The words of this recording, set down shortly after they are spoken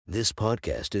This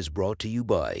podcast is brought to you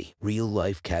by Real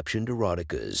Life Captioned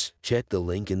Eroticas. Check the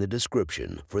link in the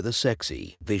description for the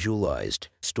sexy, visualized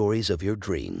stories of your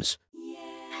dreams.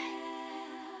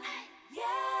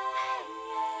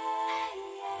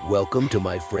 Welcome to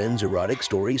my friend's Erotic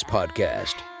Stories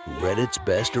podcast, Reddit's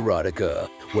Best Erotica,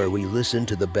 where we listen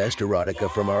to the best erotica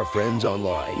from our friends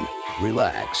online.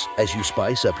 Relax as you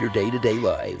spice up your day-to-day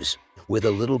lives with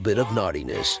a little bit of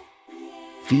naughtiness.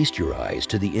 Feast your eyes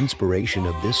to the inspiration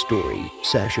of this story,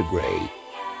 Sasha Grey.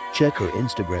 Check her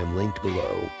Instagram linked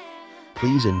below.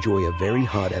 Please enjoy a very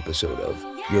hot episode of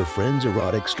Your Friend's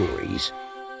Erotic Stories.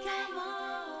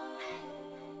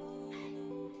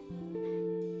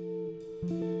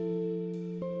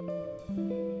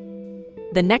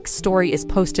 The next story is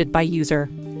posted by user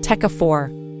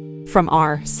Tekka4 from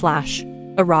r/erotica.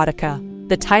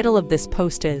 The title of this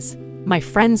post is My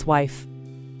Friend's Wife.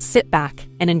 Sit back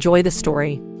and enjoy the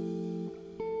story.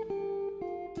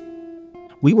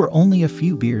 We were only a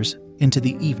few beers into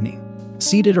the evening,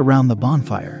 seated around the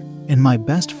bonfire. In my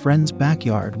best friend's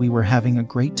backyard, we were having a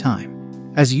great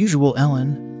time. As usual,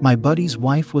 Ellen, my buddy's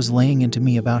wife, was laying into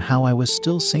me about how I was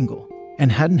still single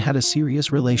and hadn't had a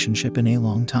serious relationship in a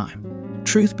long time.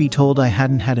 Truth be told, I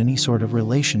hadn't had any sort of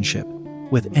relationship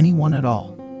with anyone at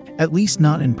all, at least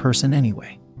not in person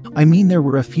anyway. I mean, there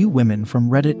were a few women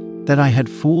from Reddit that I had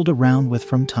fooled around with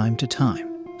from time to time.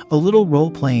 A little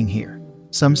role-playing here,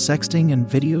 some sexting and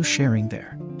video sharing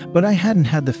there. But I hadn't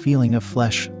had the feeling of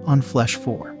flesh on flesh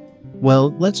for.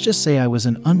 Well, let's just say I was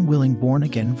an unwilling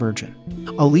born-again virgin.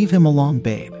 I'll leave him alone,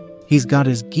 babe. He's got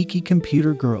his geeky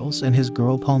computer girls and his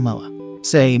girl Palmella.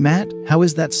 Say, Matt, how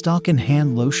is that stock and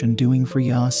hand lotion doing for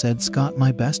ya? Said Scott,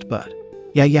 my best bud.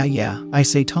 Yeah, I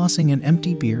say, tossing an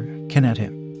empty beer can at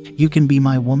him. You can be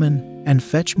my woman and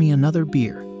fetch me another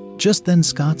beer. Just then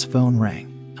Scott's phone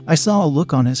rang. I saw a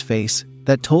look on his face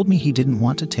that told me he didn't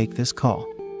want to take this call.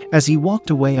 As he walked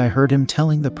away, I heard him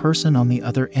telling the person on the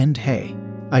other end, "Hey,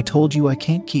 I told you I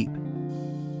can't keep."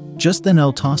 Just then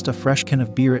Elle tossed a fresh can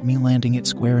of beer at me, landing it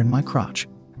square in my crotch.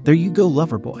 There you go,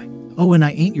 lover boy. Oh, and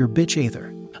I ain't your bitch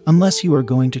either, unless you are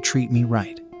going to treat me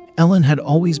right. Ellen had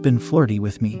always been flirty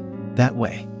with me that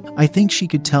way. I think she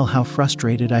could tell how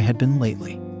frustrated I had been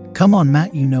lately. Come on,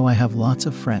 Matt, you know I have lots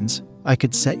of friends I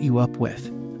could set you up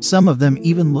with. Some of them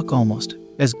even look almost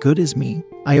as good as me.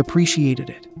 I appreciated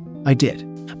it. I did.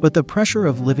 But the pressure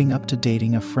of living up to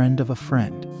dating a friend of a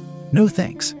friend. No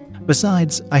thanks.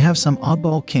 Besides, I have some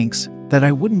oddball kinks that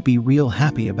I wouldn't be real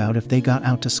happy about if they got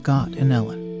out to Scott and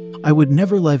Ellen. I would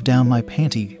never live down my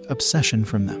panty obsession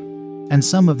from them. And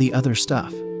some of the other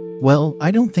stuff, well,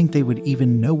 I don't think they would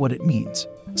even know what it means.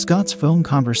 Scott's phone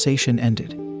conversation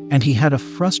ended, and he had a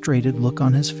frustrated look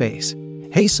on his face.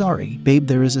 Hey, sorry, babe,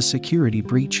 there is a security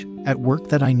breach at work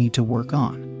that I need to work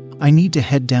on. I need to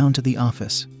head down to the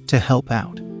office to help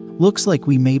out. Looks like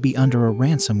we may be under a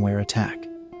ransomware attack.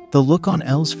 The look on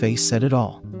Elle's face said it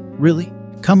all. Really?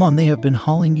 Come on, they have been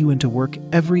hauling you into work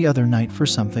every other night for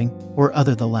something or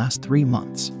other the last 3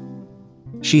 months,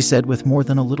 she said with more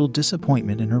than a little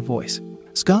disappointment in her voice.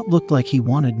 Scott looked like he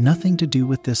wanted nothing to do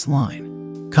with this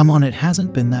line. Come on, it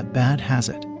hasn't been that bad, has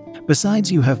it?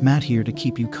 Besides, you have Matt here to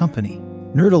keep you company.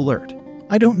 Nerd alert.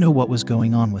 I don't know what was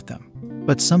going on with them,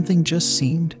 but something just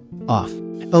seemed off.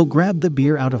 Elle grabbed the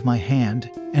beer out of my hand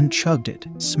and chugged it,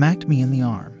 smacked me in the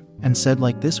arm, and said,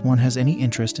 like this one has any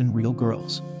interest in real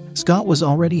girls. Scott was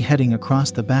already heading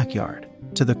across the backyard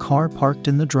to the car parked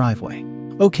in the driveway.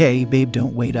 Okay, babe,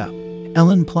 don't wait up.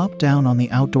 Ellen plopped down on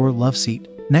the outdoor love seat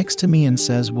next to me and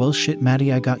says, well, shit,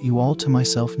 Maddie, I got you all to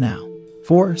myself now.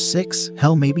 4, 6,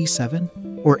 hell, maybe 7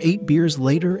 or 8 beers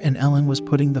later, and Ellen was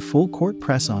putting the full court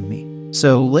press on me.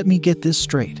 So let me get this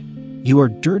straight. You are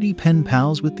dirty pen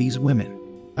pals with these women.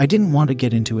 I didn't want to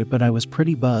get into it, but I was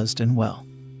pretty buzzed and, well,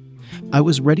 I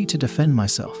was ready to defend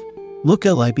myself. Look,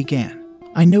 Elle, I began.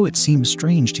 I know it seems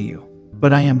strange to you,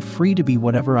 but I am free to be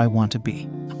whatever I want to be.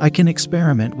 I can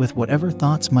experiment with whatever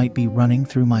thoughts might be running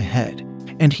through my head.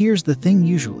 And here's the thing,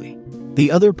 usually the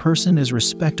other person is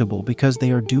respectable because they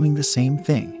are doing the same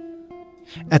thing.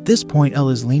 At this point, Elle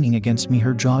is leaning against me,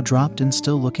 her jaw dropped and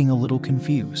still looking a little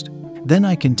confused. Then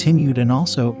I continued, and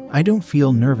also, I don't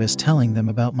feel nervous telling them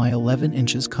about my 11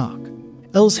 inches cock.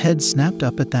 Elle's head snapped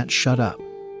up at that. Shut up,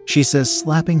 she says,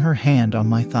 slapping her hand on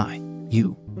my thigh.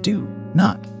 You do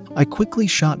not. I quickly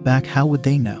shot back. How would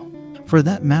they know? For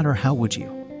that matter, how would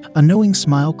you? A knowing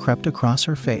smile crept across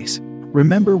her face.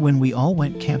 Remember when we all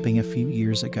went camping a few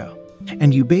years ago,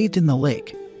 and you bathed in the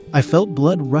lake? I felt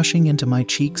blood rushing into my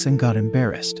cheeks and got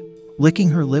embarrassed. Licking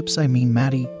her lips, I mean,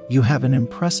 Maddie, you have an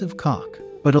impressive cock,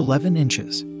 but 11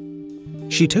 inches.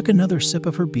 She took another sip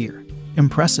of her beer.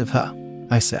 Impressive, huh?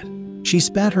 I said. She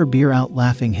spat her beer out,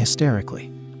 laughing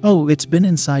hysterically. "Oh, it's been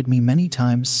inside me many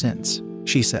times since,"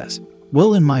 she says.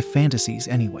 "Well, in my fantasies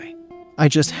anyway. I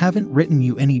just haven't written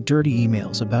you any dirty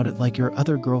emails about it like your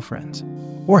other girlfriends.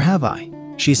 Or have I?"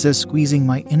 she says, squeezing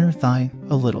my inner thigh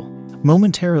a little.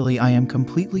 Momentarily, I am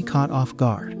completely caught off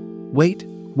guard. "Wait,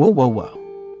 whoa.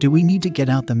 Do we need to get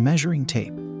out the measuring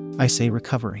tape?" I say,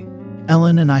 recovering.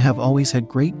 "Ellen and I have always had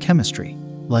great chemistry,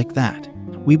 like that."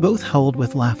 We both howled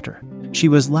with laughter. She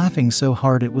was laughing so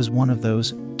hard it was one of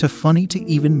those too funny to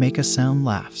even make a sound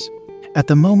laughs. At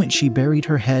the moment, she buried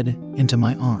her head into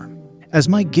my arm. As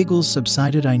my giggles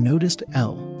subsided, I noticed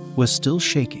Elle was still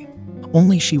shaking,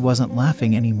 only she wasn't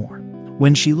laughing anymore.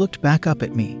 When she looked back up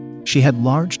at me, she had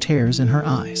large tears in her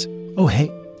eyes. "Oh,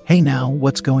 hey now,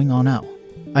 what's going on, Elle?"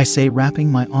 I say,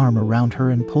 wrapping my arm around her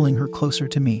and pulling her closer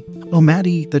to me. "Oh,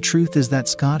 Maddie, the truth is that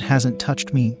Scott hasn't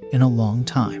touched me in a long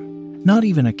time. Not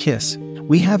even a kiss.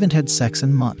 We haven't had sex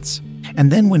in months.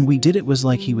 And then when we did, it was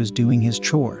like he was doing his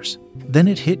chores. Then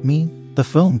it hit me, the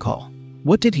phone call.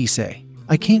 What did he say?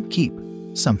 I can't keep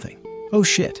something. Oh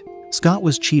shit. Scott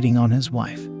was cheating on his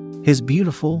wife. His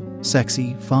beautiful,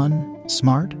 sexy, fun,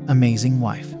 smart, amazing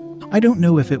wife. I don't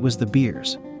know if it was the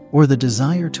beers, or the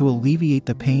desire to alleviate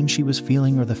the pain she was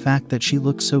feeling, or the fact that she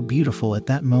looked so beautiful at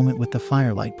that moment with the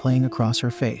firelight playing across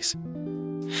her face.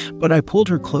 But I pulled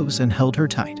her close and held her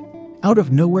tight. Out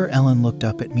of nowhere, Ellen looked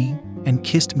up at me and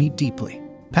kissed me deeply,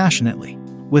 passionately,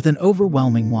 with an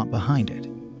overwhelming want behind it.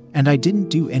 And I didn't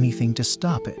do anything to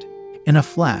stop it. In a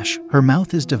flash, her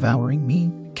mouth is devouring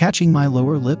me, catching my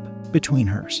lower lip between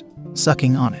hers,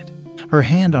 sucking on it. Her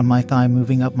hand on my thigh,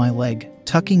 moving up my leg,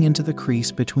 tucking into the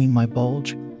crease between my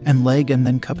bulge and leg, and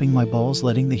then cupping my balls,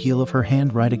 letting the heel of her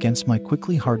hand right against my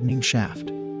quickly hardening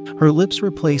shaft. Her lips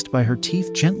replaced by her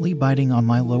teeth, gently biting on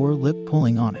my lower lip,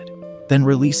 pulling on it, then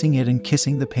releasing it and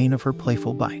kissing the pain of her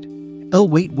playful bite. "Oh,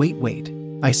 wait,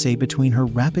 I say between her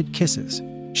rapid kisses.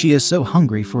 She is so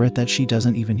hungry for it that she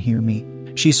doesn't even hear me.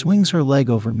 She swings her leg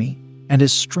over me and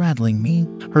is straddling me,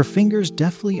 her fingers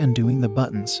deftly undoing the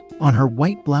buttons on her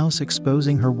white blouse,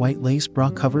 exposing her white lace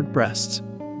bra-covered breasts.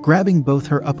 Grabbing both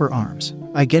her upper arms,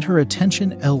 I get her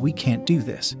attention. "Elle, we can't do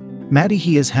this. Maddie,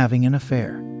 he is having an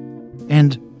affair.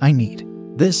 And I need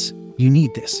this. You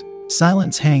need this."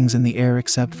 Silence hangs in the air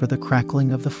except for the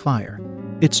crackling of the fire.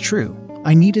 It's true,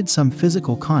 I needed some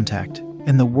physical contact,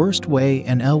 in the worst way,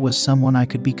 and Elle was someone I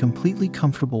could be completely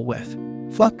comfortable with.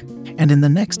 Fuck. And in the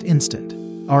next instant,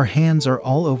 our hands are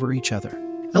all over each other.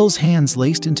 Elle's hands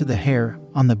laced into the hair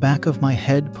on the back of my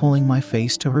head, pulling my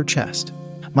face to her chest.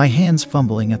 My hands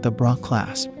fumbling at the bra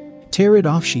clasp. "Tear it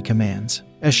off," she commands,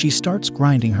 as she starts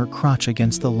grinding her crotch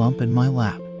against the lump in my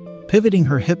lap, pivoting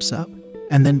her hips up,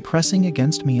 and then pressing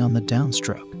against me on the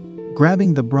downstroke,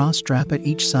 grabbing the bra strap at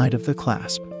each side of the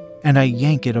clasp, and I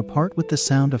yank it apart with the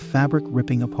sound of fabric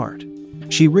ripping apart.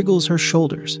 She wriggles her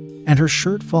shoulders, and her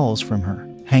shirt falls from her,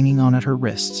 hanging on at her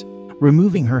wrists.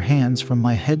 Removing her hands from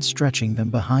my head, stretching them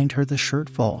behind her, the shirt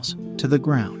falls to the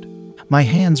ground. My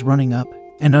hands running up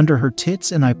and under her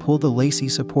tits, and I pull the lacy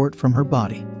support from her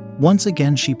body. Once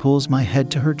again, she pulls my head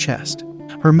to her chest.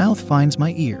 Her mouth finds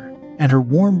my ear, and her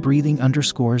warm breathing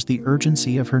underscores the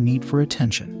urgency of her need for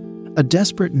attention. A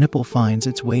desperate nipple finds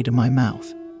its way to my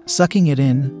mouth. Sucking it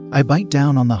in, I bite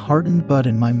down on the hardened bud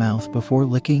in my mouth before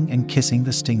licking and kissing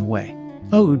the sting away.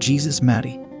 "Oh, Jesus,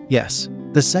 Maddie." Yes,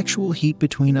 the sexual heat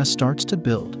between us starts to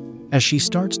build as she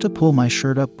starts to pull my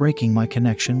shirt up, breaking my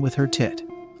connection with her tit.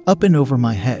 Up and over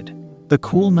my head, the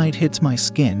cool night hits my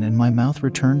skin, and my mouth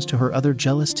returns to her other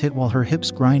jealous tit while her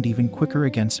hips grind even quicker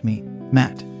against me.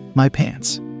 "Matt, my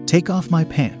pants. Take off my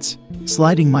pants."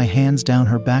 Sliding my hands down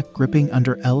her back, gripping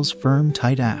under Elle's firm,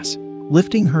 tight ass,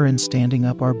 lifting her and standing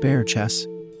up, our bare chests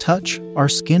touch, our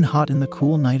skin hot in the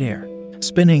cool night air.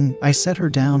 Spinning, I set her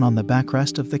down on the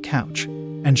backrest of the couch,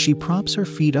 and she props her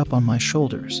feet up on my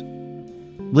shoulders,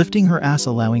 lifting her ass,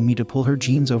 allowing me to pull her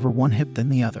jeans over one hip then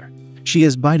the other. She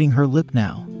is biting her lip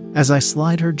now, as I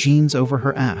slide her jeans over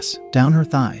her ass, down her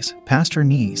thighs, past her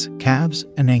knees, calves,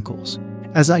 and ankles.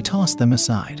 As I toss them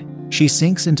aside, she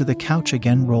sinks into the couch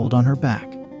again, rolled on her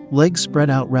back, legs spread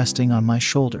out, resting on my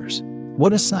shoulders.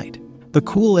 What a sight! The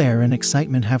cool air and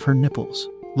excitement have her nipples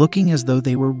looking as though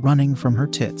they were running from her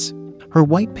tits. Her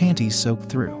white panties soaked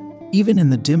through. Even in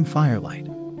the dim firelight,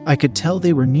 I could tell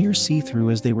they were near see-through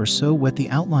as they were so wet the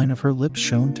outline of her lips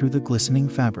shone through the glistening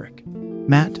fabric.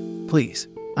 "Matt, please.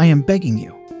 I am begging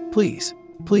you. Please.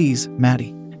 Please,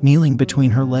 Maddie." Kneeling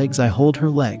between her legs, I hold her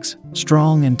legs,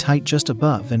 strong and tight, just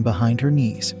above and behind her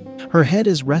knees. Her head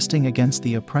is resting against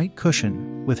the upright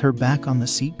cushion, with her back on the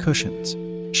seat cushions.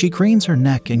 She cranes her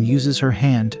neck and uses her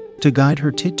hand to guide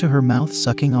her tit to her mouth,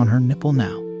 sucking on her nipple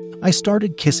now. I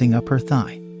started kissing up her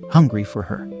thigh, hungry for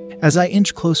her. As I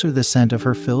inch closer, the scent of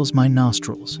her fills my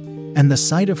nostrils, and the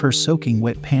sight of her soaking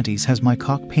wet panties has my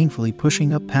cock painfully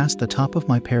pushing up past the top of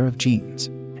my pair of jeans.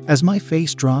 As my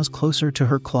face draws closer to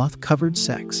her cloth-covered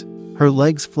sex, her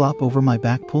legs flop over my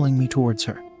back, pulling me towards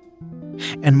her,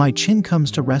 and my chin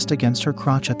comes to rest against her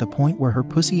crotch at the point where her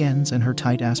pussy ends and her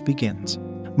tight ass begins.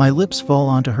 My lips fall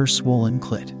onto her swollen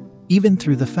clit. Even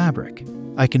through the fabric,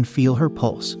 I can feel her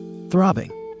pulse,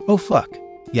 throbbing. Oh fuck,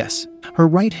 yes. Her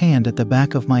right hand at the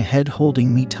back of my head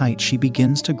holding me tight, she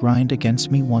begins to grind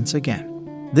against me once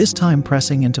again, this time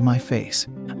pressing into my face,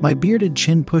 my bearded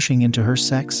chin pushing into her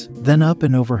sex, then up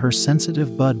and over her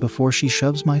sensitive bud before she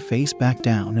shoves my face back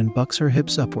down and bucks her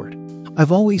hips upward.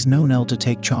 I've always known Elle to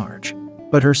take charge,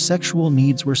 but her sexual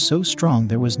needs were so strong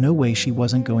there was no way she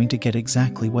wasn't going to get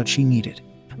exactly what she needed.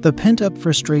 The pent-up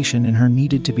frustration in her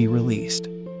needed to be released,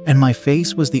 and my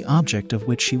face was the object of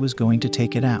which she was going to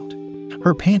take it out.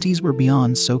 Her panties were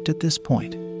beyond soaked at this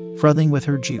point, frothing with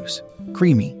her juice.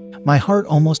 Creamy. My heart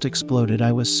almost exploded.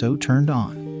 I was so turned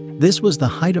on. This was the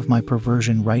height of my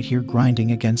perversion right here,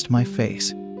 grinding against my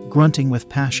face, grunting with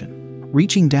passion,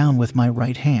 reaching down with my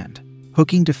right hand,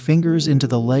 hooking two fingers into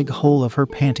the leg hole of her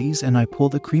panties, and I pull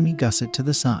the creamy gusset to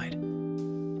the side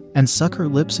and suck her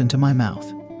lips into my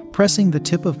mouth, pressing the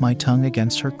tip of my tongue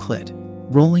against her clit,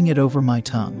 rolling it over my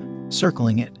tongue,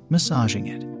 circling it, massaging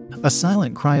it. A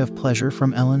silent cry of pleasure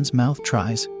from Ellen's mouth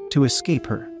tries to escape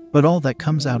her, but all that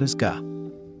comes out is gah.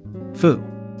 Foo.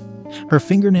 Her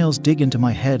fingernails dig into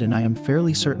my head, and I am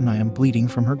fairly certain I am bleeding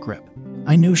from her grip.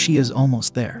 I know she is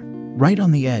almost there, right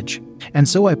on the edge, and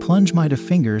so I plunge my two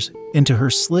fingers into her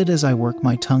slit as I work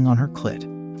my tongue on her clit.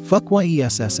 Fuck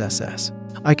yesss.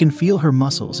 I can feel her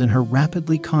muscles in her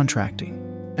rapidly contracting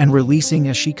and releasing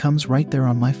as she comes right there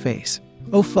on my face.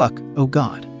 Oh fuck, oh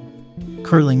god.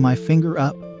 Curling my finger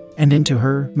up and into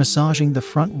her, massaging the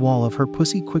front wall of her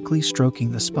pussy, quickly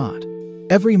stroking the spot.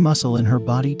 Every muscle in her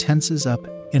body tenses up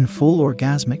in full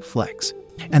orgasmic flex,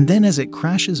 and then as it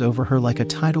crashes over her like a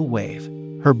tidal wave,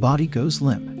 her body goes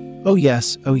limp. Oh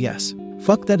yes,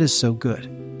 fuck, that is so good,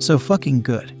 so fucking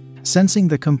good. Sensing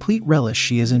the complete relish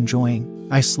she is enjoying,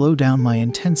 I slow down my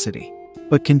intensity,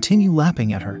 but continue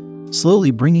lapping at her,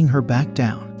 slowly bringing her back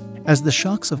down. As the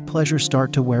shocks of pleasure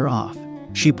start to wear off,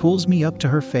 she pulls me up to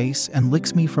her face and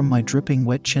licks me from my dripping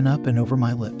wet chin up and over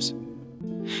my lips,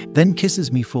 then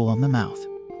kisses me full on the mouth.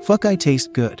 Fuck, I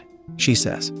taste good, she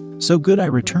says. So good, I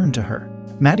return to her.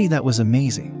 Maddie, that was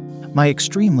amazing. My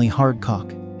extremely hard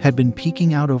cock had been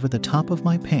peeking out over the top of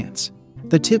my pants,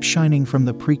 the tip shining from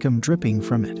the precum dripping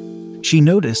from it. She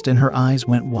noticed and her eyes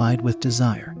went wide with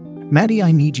desire. Maddie,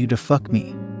 I need you to fuck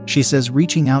me, she says,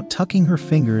 reaching out, tucking her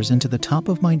fingers into the top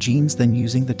of my jeans, then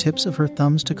using the tips of her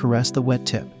thumbs to caress the wet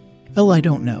tip. Elle, I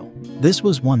don't know. This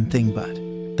was one thing, but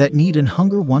that need and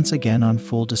hunger once again on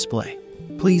full display.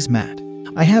 Please, Matt.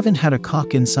 I haven't had a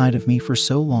cock inside of me for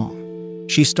so long.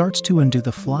 She starts to undo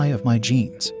the fly of my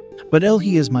jeans. But Elle,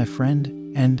 he is my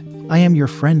friend, and I am your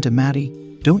friend to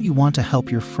Maddie. Don't you want to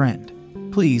help your friend?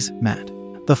 Please, Matt.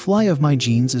 The fly of my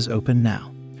jeans is open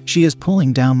now. She is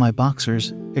pulling down my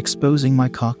boxers, exposing my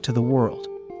cock to the world.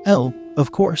 Elle,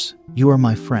 of course, you are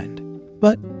my friend.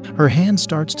 But her hand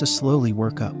starts to slowly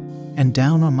work up and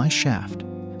down on my shaft,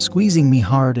 squeezing me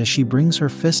hard as she brings her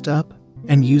fist up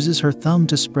and uses her thumb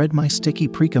to spread my sticky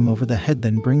precum over the head,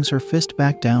 then brings her fist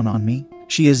back down on me.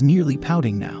 She is nearly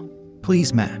pouting now.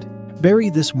 Please, Matt, bury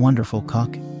this wonderful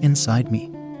cock inside me.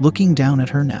 Looking down at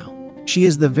her now, she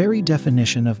is the very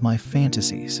definition of my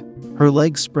fantasies. Her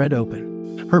legs spread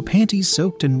open, her panties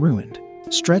soaked and ruined,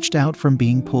 stretched out from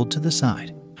being pulled to the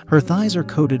side. Her thighs are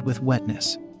coated with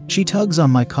wetness. She tugs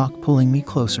on my cock, pulling me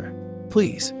closer.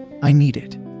 Please, I need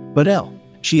it. But Elle,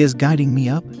 she is guiding me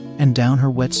up and down her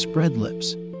wet spread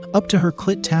lips, up to her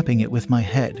clit, tapping it with my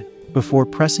head, before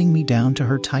pressing me down to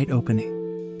her tight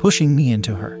opening, pushing me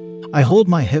into her. I hold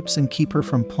my hips and keep her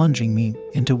from plunging me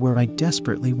into where I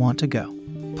desperately want to go.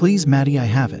 Please, Maddie, I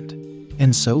haven't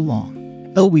in so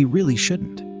long. Elle, we really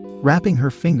shouldn't. Wrapping her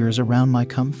fingers around my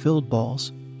cum-filled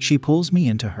balls, she pulls me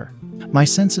into her. My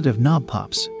sensitive knob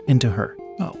pops into her.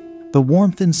 Oh, the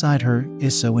warmth inside her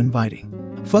is so inviting.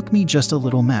 Fuck me just a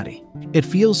little, Maddie. It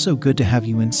feels so good to have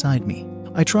you inside me.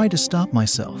 I try to stop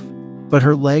myself, but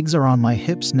her legs are on my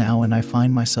hips now, and I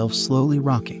find myself slowly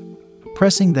rocking,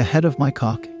 pressing the head of my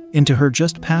cock into her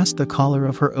just past the collar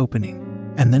of her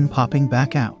opening, and then popping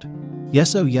back out.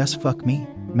 Yes, oh yes, fuck me,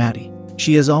 Maddie.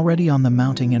 She is already on the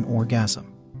mounting an orgasm.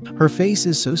 Her face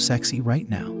is so sexy right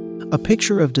now, a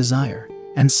picture of desire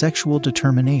and sexual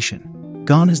determination.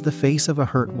 Gone is the face of a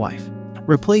hurt wife,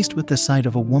 replaced with the sight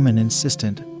of a woman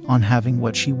insistent on having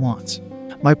what she wants.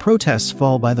 My protests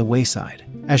fall by the wayside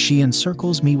as she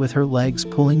encircles me with her legs,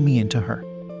 pulling me into her.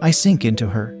 I sink into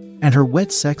her, and her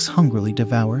wet sex hungrily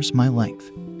devours my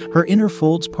length. Her inner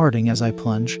folds parting as I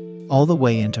plunge all the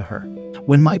way into her.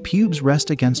 When my pubes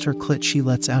rest against her clit, she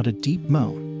lets out a deep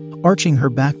moan, arching her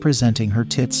back, presenting her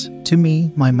tits to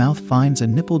me. My mouth finds a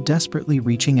nipple, desperately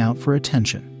reaching out for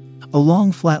attention. A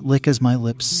long flat lick as my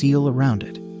lips seal around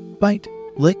it. Bite,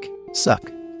 lick,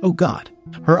 suck. Oh God.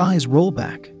 Her eyes roll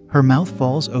back, her mouth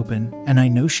falls open, and I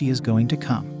know she is going to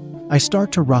come. I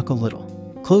start to rock a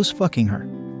little, close fucking her,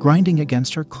 grinding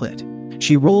against her clit.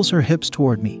 She rolls her hips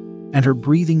toward me, and her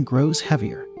breathing grows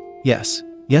heavier. Yes,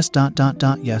 yes,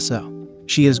 yes, oh.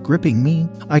 She is gripping me.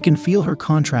 I can feel her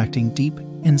contracting deep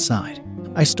inside.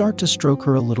 I start to stroke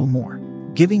her a little more,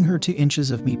 giving her 2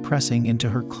 inches of me pressing into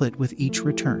her clit with each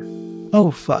return.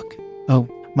 Oh fuck. Oh,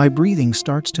 my breathing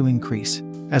starts to increase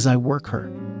as I work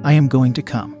her. I am going to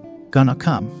come. Gonna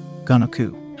come. Gonna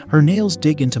coo. Her nails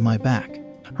dig into my back.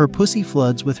 Her pussy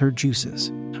floods with her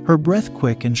juices. Her breath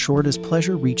quick and short as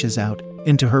pleasure reaches out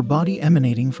into her body,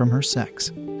 emanating from her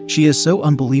sex. She is so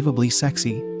unbelievably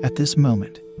sexy at this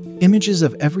moment. Images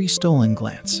of every stolen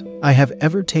glance I have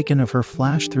ever taken of her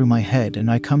flash through my head, and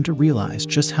I come to realize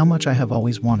just how much I have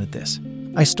always wanted this.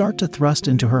 I start to thrust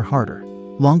into her harder,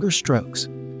 longer strokes.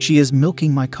 She is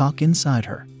milking my cock inside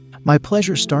her. My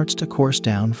pleasure starts to course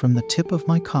down from the tip of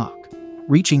my cock,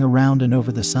 reaching around and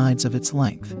over the sides of its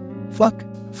length. Fuck,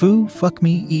 foo, fuck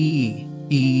me,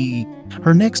 ee.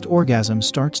 Her next orgasm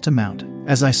starts to mount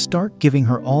as I start giving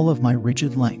her all of my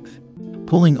rigid length,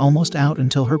 pulling almost out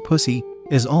until her pussy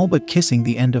is all but kissing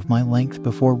the end of my length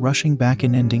before rushing back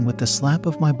and ending with the slap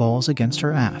of my balls against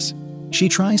her ass. She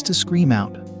tries to scream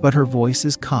out, but her voice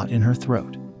is caught in her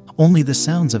throat. Only the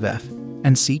sounds of F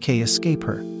and CK escape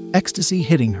her, ecstasy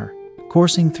hitting her,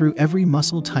 coursing through every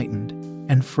muscle tightened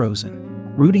and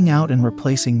frozen, rooting out and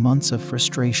replacing months of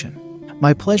frustration.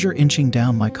 My pleasure inching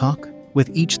down my cock, with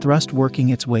each thrust working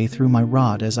its way through my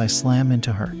rod as I slam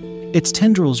into her. Its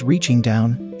tendrils reaching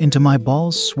down into my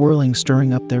balls, swirling,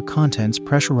 stirring up their contents,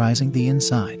 pressurizing the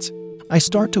insides. I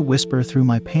start to whisper through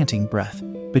my panting breath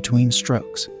between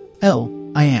strokes.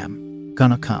 I am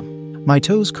gonna come. My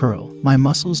toes curl, my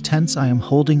muscles tense, I am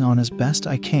holding on as best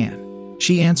I can.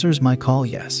 She answers my call,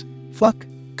 yes. Fuck,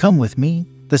 come with me.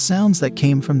 The sounds that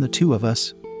came from the two of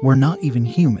us were not even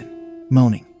human.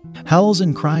 Moaning, howls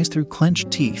and cries through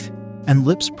clenched teeth and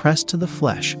lips pressed to the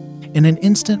flesh. In an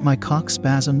instant, my cock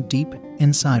spasmed deep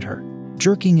inside her,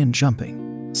 jerking and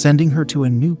jumping, sending her to a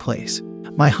new place.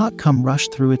 My hot cum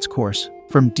rushed through its course,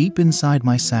 from deep inside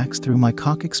my sacs through my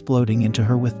cock, exploding into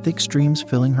her with thick streams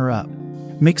filling her up.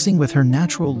 Mixing with her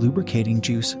natural lubricating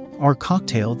juice, our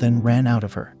cocktail then ran out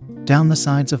of her, down the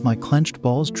sides of my clenched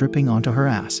balls, dripping onto her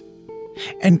ass,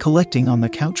 and collecting on the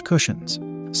couch cushions.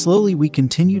 Slowly we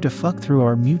continue to fuck through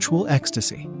our mutual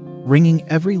ecstasy, wringing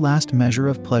every last measure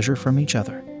of pleasure from each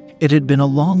other. It had been a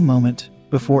long moment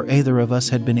before either of us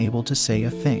had been able to say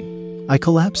a thing. I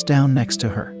collapsed down next to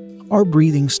her, our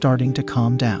breathing starting to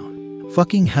calm down.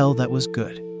 Fucking hell, that was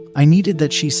good. I needed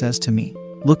that, she says to me.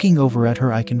 Looking over at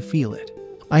her, I can feel it.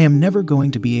 I am never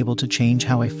going to be able to change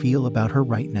how I feel about her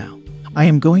right now. I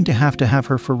am going to have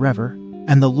her forever,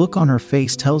 and the look on her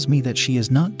face tells me that she is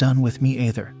not done with me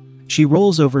either. She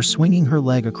rolls over, swinging her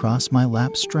leg across my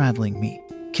lap, straddling me,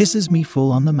 kisses me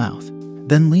full on the mouth,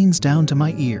 then leans down to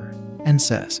my ear and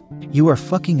says, "You are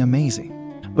fucking amazing,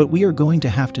 but we are going to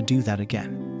have to do that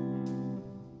again."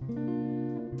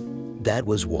 That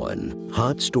was one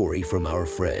hot story from our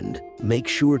friend. Make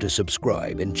sure to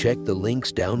subscribe and check the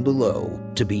links down below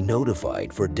to be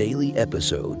notified for daily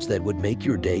episodes that would make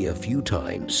your day a few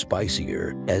times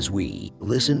spicier as we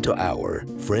listen to our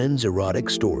friends' erotic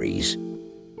stories.